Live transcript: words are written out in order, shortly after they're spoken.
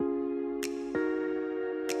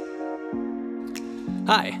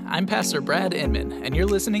Hi, I'm Pastor Brad Inman, and you're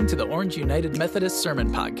listening to the Orange United Methodist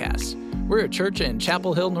Sermon Podcast. We're a church in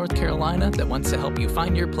Chapel Hill, North Carolina that wants to help you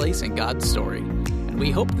find your place in God's story. And we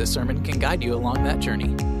hope this sermon can guide you along that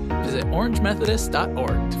journey. Visit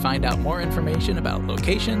orangemethodist.org to find out more information about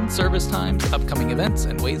location, service times, upcoming events,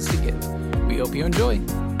 and ways to give. We hope you enjoy.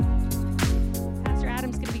 Pastor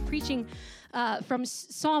Adam's going to be preaching from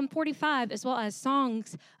Psalm 45 as well as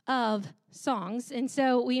Songs of Songs. And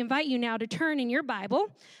so we invite you now to turn in your Bible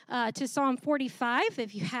to Psalm 45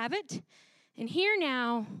 if you have it. And hear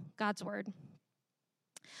now God's word.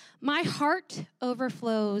 My heart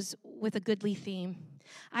overflows with a goodly theme.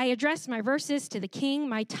 I address my verses to the King.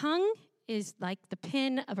 My tongue is like the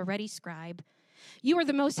pen of a ready scribe. You are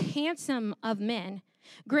the most handsome of men.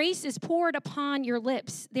 Grace is poured upon your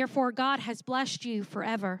lips. Therefore, God has blessed you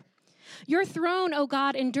forever. Your throne, O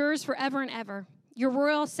God, endures forever and ever. Your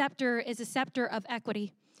royal scepter is a scepter of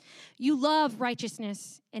equity. You love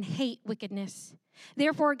righteousness and hate wickedness.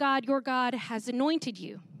 Therefore, God, your God, has anointed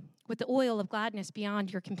you with the oil of gladness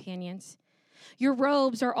beyond your companions. Your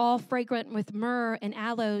robes are all fragrant with myrrh and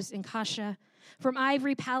aloes and cassia. From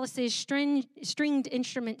ivory palaces, stringed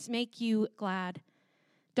instruments make you glad.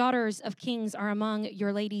 Daughters of kings are among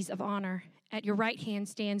your ladies of honor. At your right hand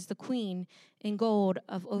stands the queen in gold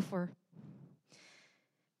of Ophir.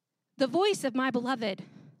 The voice of my beloved,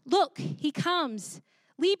 look, he comes,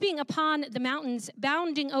 leaping upon the mountains,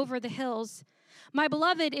 bounding over the hills. My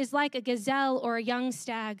beloved is like a gazelle or a young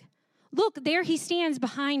stag. Look, there he stands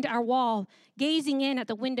behind our wall, gazing in at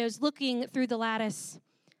the windows, looking through the lattice.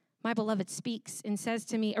 My beloved speaks and says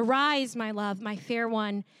to me, arise, my love, my fair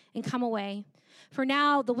one, and come away. For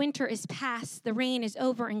now the winter is past, the rain is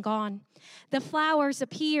over and gone. The flowers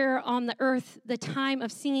appear on the earth, the time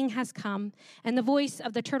of singing has come, and the voice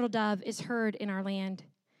of the turtle dove is heard in our land.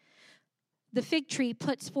 The fig tree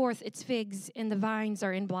puts forth its figs, and the vines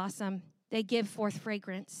are in blossom. They give forth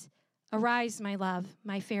fragrance. Arise, my love,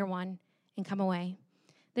 my fair one, and come away.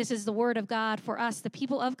 This is the word of God for us, the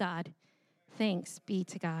people of God. Thanks be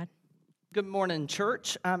to God. Good morning,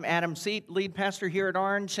 church. I'm Adam Seat, lead pastor here at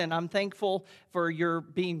Orange, and I'm thankful for your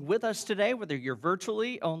being with us today, whether you're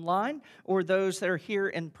virtually, online, or those that are here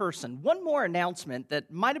in person. One more announcement that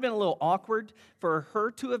might have been a little awkward for her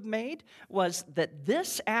to have made was that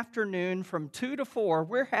this afternoon from 2 to 4,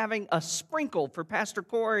 we're having a sprinkle for Pastor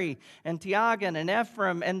Corey and Tiagan and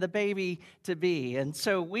Ephraim and the baby-to-be. And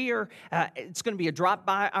so it's going to be a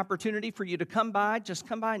drop-by opportunity for you to come by, just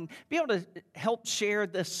come by and be able to help share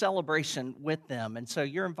this celebration with them. And so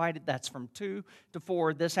you're invited. That's from 2 to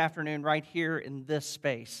 4 this afternoon right here in this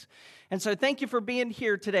space. And so thank you for being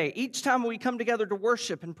here today. Each time we come together to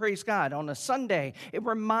worship and praise God on a Sunday, it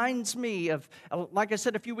reminds me of, like I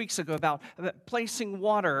said a few weeks ago, about placing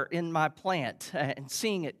water in my plant and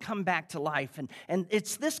seeing it come back to life. And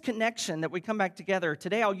it's this connection that we come back together.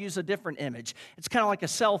 Today I'll use a different image. It's kind of like a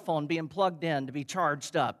cell phone being plugged in to be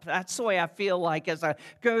charged up. That's the way I feel like as I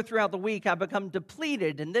go throughout the week, I become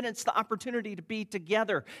depleted. And then it's the opportunity to be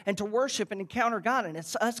together and to worship and encounter God. And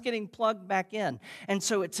it's us getting plugged back in. And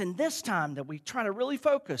so it's in this time that we try to really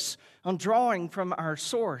focus on drawing from our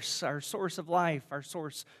source of life, our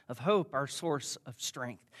source of hope, our source of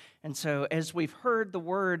strength. And so as we've heard the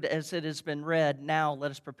word as it has been read, now let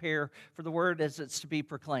us prepare for the word as it's to be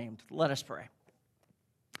proclaimed. Let us pray.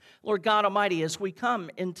 Lord God Almighty, as we come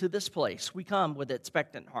into this place, we come with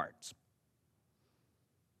expectant hearts.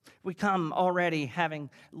 We come already having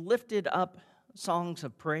lifted up songs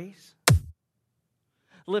of praise,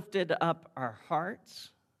 lifted up our hearts.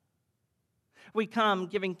 We come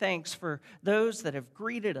giving thanks for those that have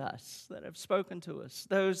greeted us, that have spoken to us,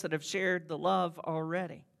 those that have shared the love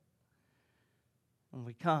already. And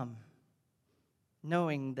we come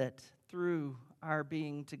knowing that through our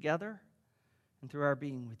being together and through our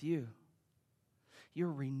being with you,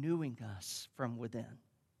 you're renewing us from within.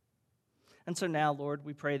 And so now, Lord,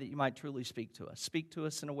 we pray that you might truly speak to us. Speak to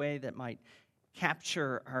us in a way that might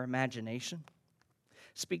capture our imagination.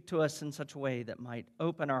 Speak to us in such a way that might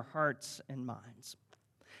open our hearts and minds.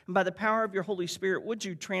 And by the power of your Holy Spirit, would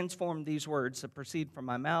you transform these words that proceed from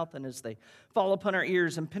my mouth, and as they fall upon our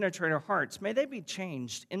ears and penetrate our hearts, may they be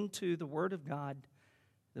changed into the word of God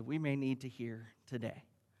that we may need to hear today,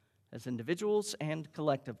 as individuals and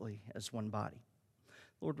collectively as one body.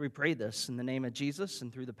 Lord, we pray this in the name of Jesus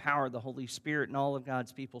and through the power of the Holy Spirit, and all of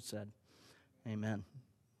God's people said, amen.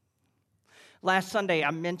 Last Sunday,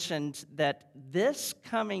 I mentioned that this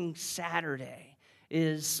coming Saturday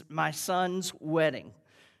is my son's wedding.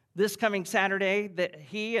 This coming Saturday, that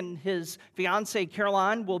he and his fiancee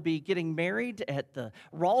Caroline will be getting married at the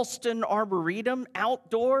Ralston Arboretum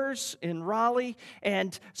outdoors in Raleigh.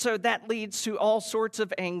 And so that leads to all sorts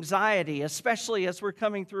of anxiety, especially as we're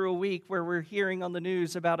coming through a week where we're hearing on the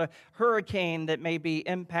news about a hurricane that may be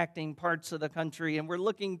impacting parts of the country. And we're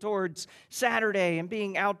looking towards Saturday and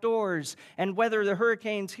being outdoors. And whether the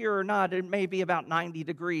hurricane's here or not, it may be about 90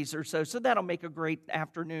 degrees or so. So that'll make a great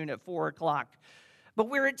afternoon at 4 o'clock. But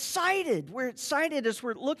we're excited. We're excited as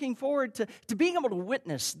we're looking forward to being able to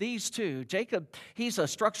witness these two. Jacob, he's a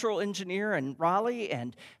structural engineer in Raleigh,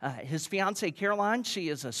 and his fiancée, Caroline, she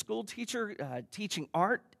is a school teacher teaching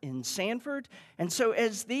art in Sanford. And so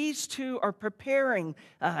as these two are preparing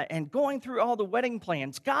and going through all the wedding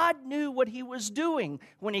plans, God knew what he was doing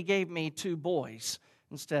when he gave me 2 boys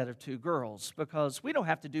instead of 2 girls, because we don't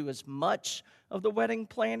have to do as much of the wedding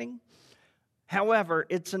planning. However,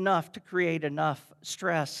 it's enough to create enough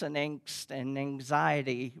stress and angst and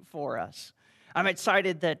anxiety for us. I'm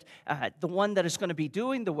excited that the one that is going to be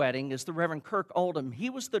doing the wedding is the Reverend Kirk Oldham. He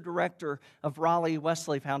was the director of Raleigh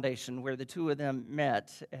Wesley Foundation, where the two of them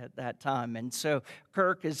met at that time. And so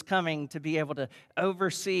Kirk is coming to be able to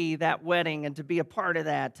oversee that wedding and to be a part of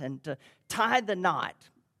that and to tie the knot.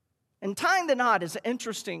 And tying the knot is an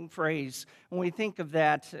interesting phrase when we think of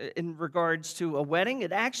that in regards to a wedding.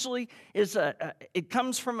 It actually is it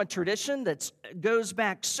comes from a tradition that goes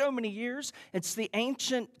back so many years. It's the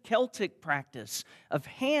ancient Celtic practice of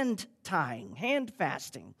hand tying, hand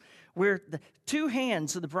fasting, where the 2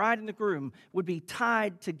 hands of the bride and the groom would be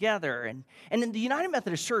tied together. And in the United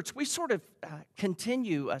Methodist Church, we sort of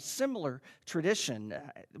continue a similar tradition.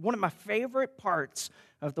 One of my favorite parts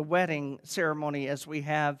of the wedding ceremony, as we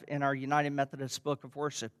have in our United Methodist Book of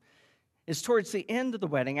Worship, is towards the end of the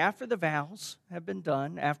wedding, after the vows have been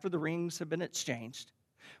done, after the rings have been exchanged,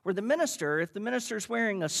 where the minister, if the minister's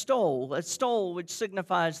wearing a stole which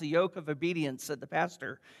signifies the yoke of obedience that the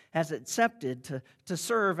pastor has accepted to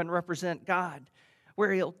serve and represent God,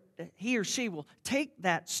 where he or she will take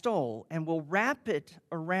that stole and will wrap it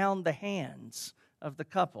around the hands of the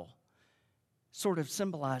couple, sort of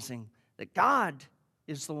symbolizing that God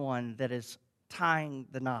is the one that is tying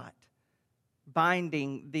the knot,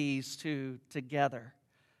 binding these two together,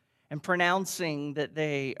 and pronouncing that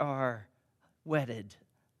they are wedded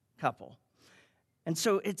couple. And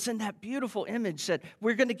so it's in that beautiful image that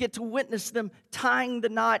we're going to get to witness them tying the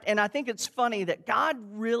knot. And I think it's funny that God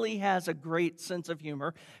really has a great sense of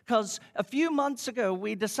humor, because a few months ago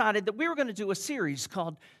we decided that we were going to do a series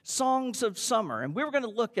called Songs of Summer. And we were going to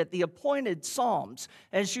look at the appointed psalms.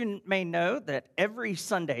 As you may know, that every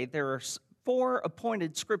Sunday there are 4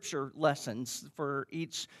 appointed scripture lessons for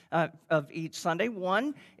each Sunday.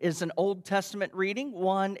 One is an Old Testament reading,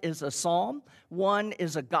 one is a psalm, one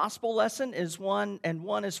is a gospel lesson, and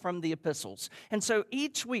one is from the epistles. And so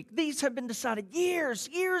each week, these have been decided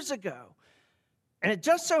years ago. And it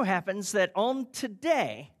just so happens that on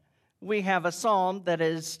today, we have a psalm that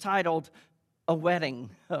is titled a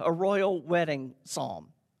royal wedding psalm.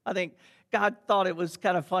 I think God thought it was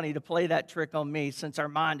kind of funny to play that trick on me, since our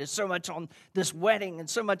mind is so much on this wedding and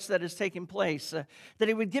so much that is taking place, that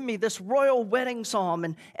he would give me this royal wedding psalm.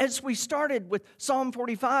 And as we started with Psalm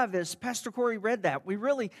 45, as Pastor Corey read that, we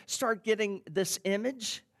really start getting this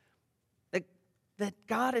image that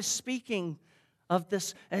God is speaking of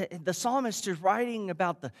this. The psalmist is writing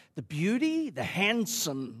about the beauty, the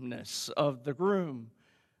handsomeness of the groom,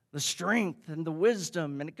 the strength and the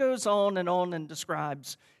wisdom, and it goes on and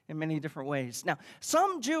describes in many different ways. Now,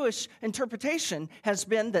 some Jewish interpretation has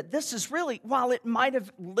been that this is really, while it might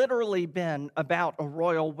have literally been about a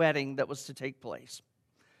royal wedding that was to take place,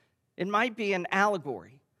 it might be an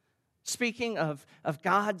allegory speaking of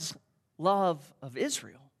God's love of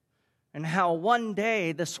Israel and how one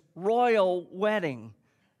day this royal wedding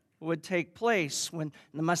would take place when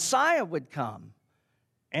the Messiah would come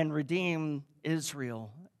and redeem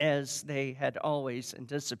Israel as they had always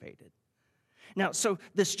anticipated. Now, so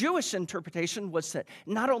this Jewish interpretation was that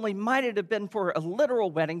not only might it have been for a literal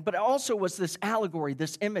wedding, but it also was this allegory,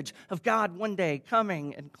 this image of God one day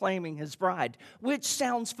coming and claiming his bride, which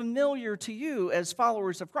sounds familiar to you as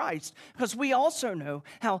followers of Christ, because we also know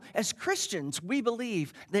how, as Christians, we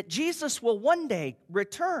believe that Jesus will one day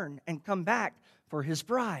return and come back for his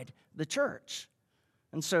bride, the church.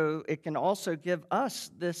 And so it can also give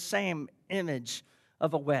us this same image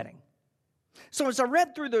of a wedding. So as I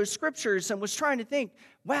read through those scriptures and was trying to think,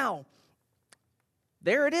 wow,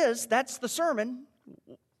 there it is. That's the sermon.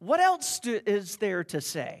 What else is there to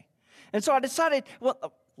say? And so I decided,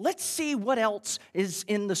 well, let's see what else is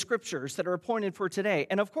in the scriptures that are appointed for today.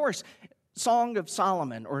 And of course, Song of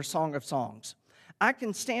Solomon or Song of Songs. I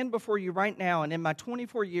can stand before you right now, and in my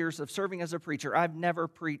 24 years of serving as a preacher, I've never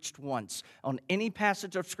preached once on any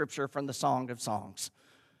passage of Scripture from the Song of Songs.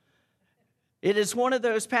 It is one of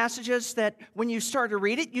those passages that when you start to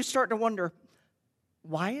read it, you start to wonder,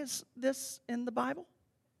 why is this in the Bible?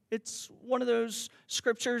 It's one of those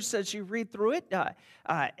scriptures as you read through it.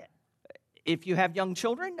 If you have young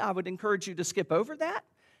children, I would encourage you to skip over that.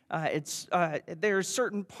 There's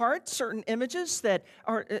certain parts, certain images that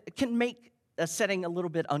can make a setting a little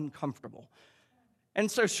bit uncomfortable.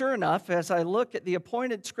 And so sure enough, as I look at the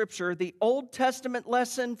appointed scripture, the Old Testament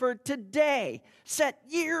lesson for today, set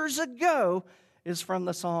years ago, is from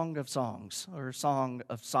the Song of Songs, or Song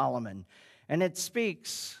of Solomon. And it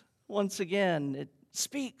speaks, once again, it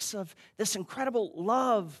speaks of this incredible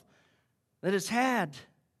love that is had.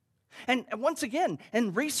 And once again,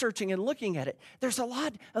 in researching and looking at it, there's a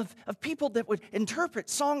lot of people that would interpret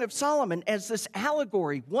Song of Solomon as this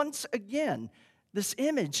allegory, once again, this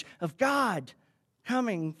image of God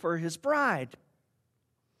coming for his bride.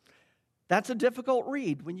 That's a difficult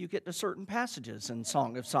read when you get to certain passages in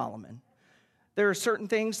Song of Solomon. There are certain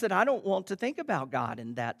things that I don't want to think about God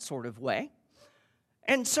in that sort of way.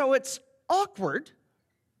 And so it's awkward,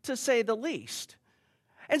 to say the least.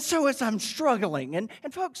 And so as I'm struggling, and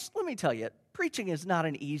folks, let me tell you, preaching is not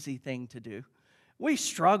an easy thing to do. We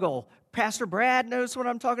struggle. Pastor Brad knows what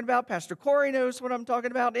I'm talking about. Pastor Corey knows what I'm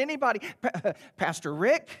talking about. Anybody, Pastor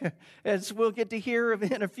Rick, as we'll get to hear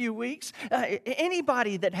in a few weeks,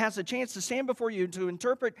 anybody that has a chance to stand before you to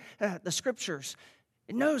interpret the scriptures,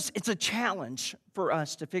 it knows it's a challenge for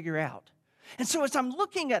us to figure out. And so as I'm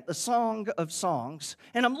looking at the Song of Songs,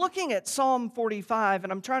 and I'm looking at Psalm 45,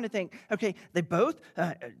 and I'm trying to think, okay, they both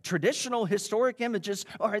traditional historic images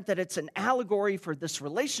are that it's an allegory for this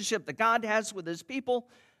relationship that God has with his people,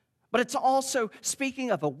 but it's also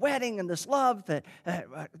speaking of a wedding and this love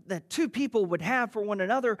that two people would have for one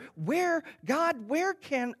another. Where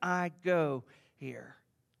can I go here?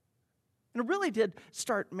 And it really did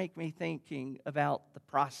make me thinking about the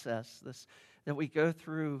process that we go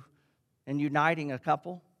through in uniting a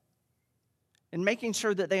couple and making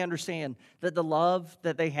sure that they understand that the love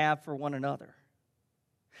that they have for one another.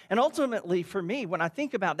 And ultimately, for me, when I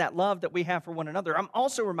think about that love that we have for one another, I'm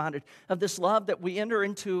also reminded of this love that we enter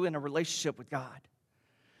into in a relationship with God.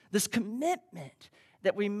 This commitment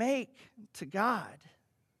that we make to God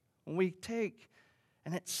when we take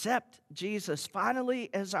and accept Jesus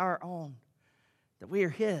finally as our own, that we are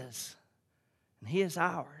his and he is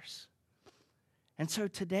ours. And so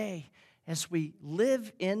today, as we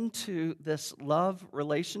live into this love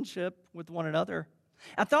relationship with one another,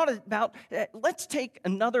 I thought about, let's take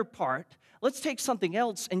another part, let's take something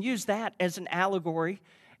else and use that as an allegory,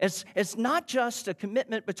 as not just a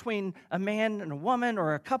commitment between a man and a woman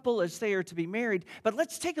or a couple as they are to be married, but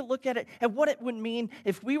let's take a look at it, at what it would mean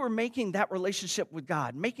if we were making that relationship with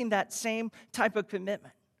God, making that same type of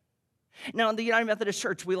commitment. Now, in the United Methodist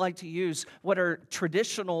Church, we like to use what are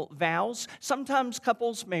traditional vows. Sometimes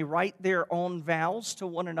couples may write their own vows to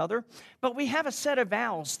one another, but we have a set of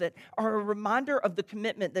vows that are a reminder of the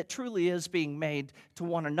commitment that truly is being made to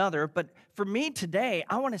one another. But for me today,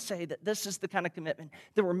 I want to say that this is the kind of commitment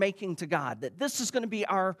that we're making to God, that this is going to be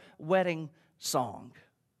our wedding song,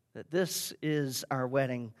 that this is our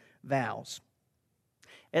wedding vows.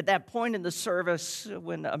 At that point in the service,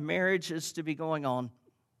 when a marriage is to be going on,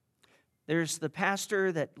 there's the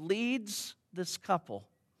pastor that leads this couple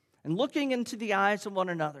and looking into the eyes of one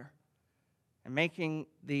another and making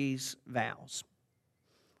these vows.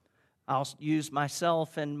 I'll use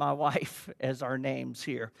myself and my wife as our names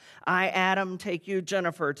here. I, Adam, take you,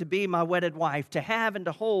 Jennifer, to be my wedded wife, to have and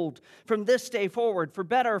to hold from this day forward, for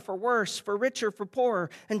better, for worse, for richer, for poorer,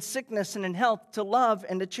 in sickness and in health, to love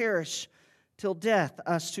and to cherish, till death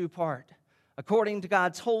us two part, according to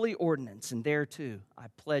God's holy ordinance, and thereto I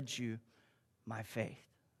pledge you my faith.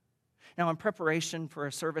 Now, in preparation for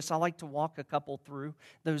a service, I like to walk a couple through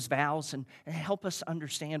those vows and help us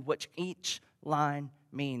understand what each line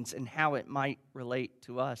means and how it might relate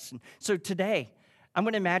to us. And so today, I'm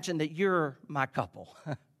going to imagine that you're my couple.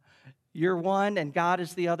 You're one and God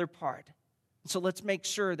is the other part. So let's make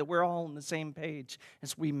sure that we're all on the same page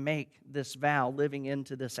as we make this vow, living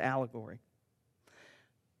into this allegory.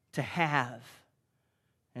 To have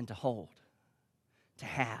and to hold. To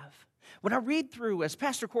have. When I read through, as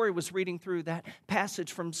Pastor Corey was reading through that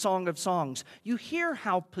passage from Song of Songs, you hear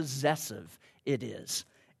how possessive it is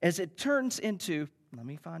as it turns into, let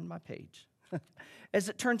me find my page, as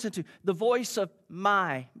it turns into the voice of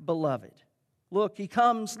my beloved. Look, he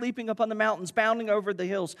comes leaping up on the mountains, bounding over the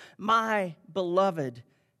hills. My beloved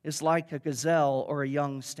is like a gazelle or a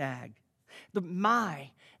young stag. The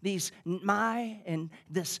my, these my and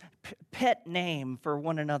this pet name for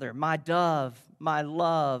one another, my dove, my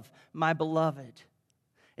love, my beloved.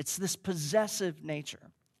 It's this possessive nature.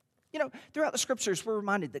 You know, throughout the scriptures, we're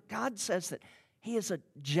reminded that God says that he is a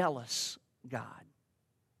jealous God.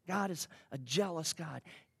 God is a jealous God.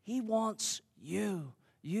 He wants you.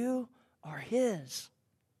 You are his.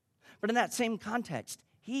 But in that same context,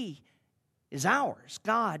 he is ours.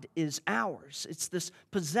 God is ours. It's this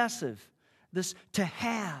possessive, this to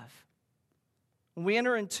have. When we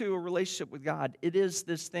enter into a relationship with God, it is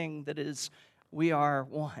this thing that is, we are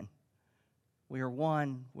one. We are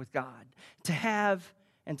one with God. To have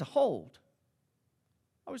and to hold.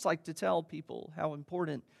 I always like to tell people how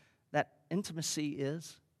important that intimacy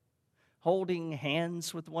is. Holding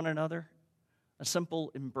hands with one another, a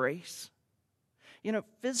simple embrace. You know,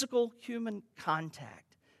 physical human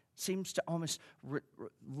contact seems to almost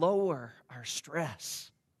lower our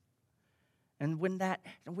stress. And when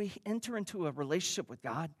we enter into a relationship with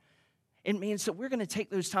God, it means that we're going to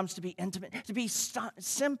take those times to be intimate, to be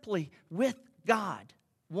simply with God,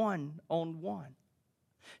 one on one.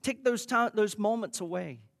 Take those moments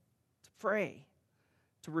away to pray,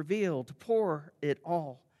 to reveal, to pour it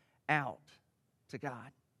all out to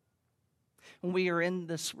God. When we are in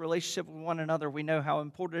this relationship with one another, we know how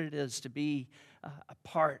important it is to be a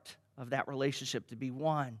part of that relationship, to be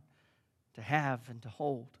one, to have and to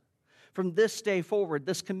hold. From this day forward,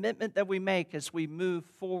 this commitment that we make as we move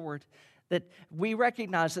forward, that we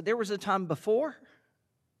recognize that there was a time before,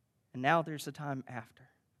 and now there's a time after.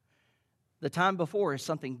 The time before is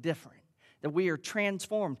something different, that we are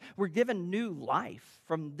transformed. We're given new life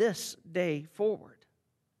from this day forward.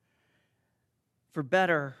 For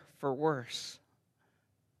better, for worse,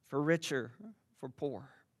 for richer, for poor.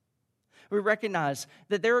 We recognize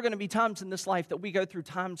that there are going to be times in this life that we go through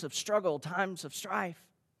times of struggle, times of strife.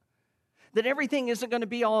 That everything isn't going to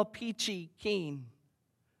be all peachy keen,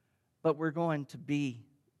 but we're going to be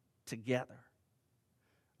together.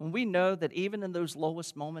 When we know that even in those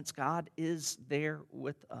lowest moments, God is there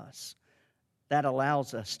with us, that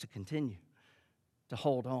allows us to continue to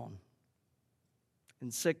hold on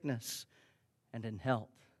in sickness and in health.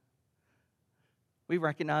 We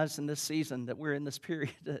recognize in this season that we're in this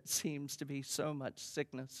period that seems to be so much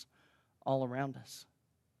sickness all around us.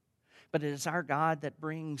 But it is our God that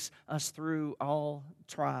brings us through all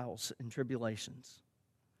trials and tribulations,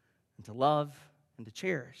 and to love and to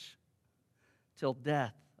cherish till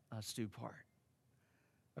death us do part,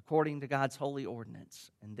 according to God's holy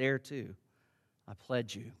ordinance. And thereto I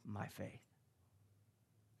pledge you my faith.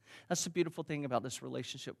 That's the beautiful thing about this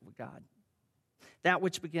relationship with God. That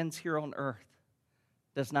which begins here on earth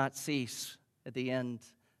does not cease at the end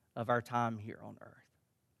of our time here on earth.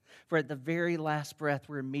 For at the very last breath,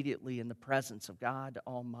 we're immediately in the presence of God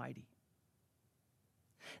Almighty.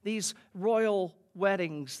 These royal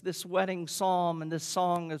weddings, this wedding psalm and this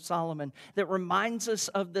song of Solomon that reminds us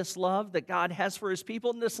of this love that God has for his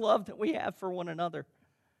people and this love that we have for one another.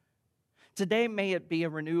 Today, may it be a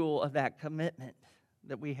renewal of that commitment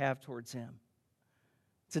that we have towards him.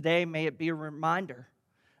 Today, may it be a reminder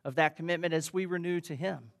of that commitment as we renew to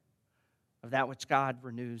him, of that which God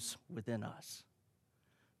renews within us.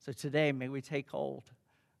 So today, may we take hold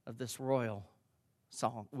of this royal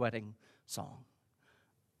song, wedding song.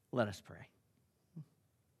 Let us pray.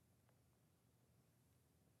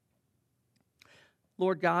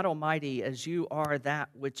 Lord God Almighty, as you are that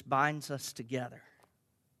which binds us together,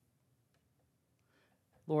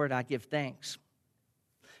 Lord, I give thanks,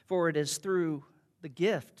 for it is through the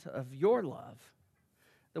gift of your love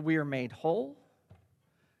that we are made whole.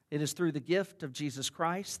 It is through the gift of Jesus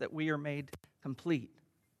Christ that we are made complete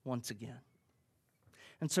once again.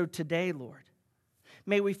 And so today, Lord,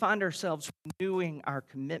 may we find ourselves renewing our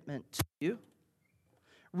commitment to you,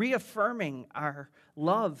 reaffirming our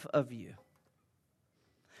love of you,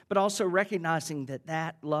 but also recognizing that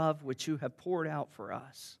that love which you have poured out for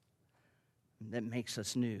us, that makes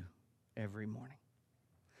us new every morning.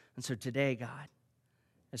 And so today, God,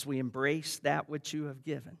 as we embrace that which you have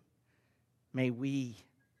given, may we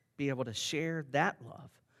be able to share that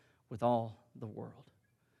love with all the world.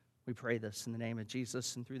 We pray this in the name of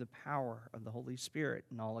Jesus and through the power of the Holy Spirit,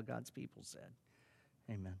 and all of God's people said,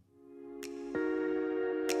 amen.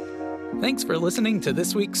 Thanks for listening to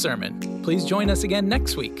this week's sermon. Please join us again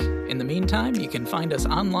next week. In the meantime, you can find us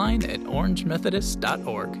online at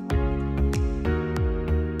orangemethodist.org.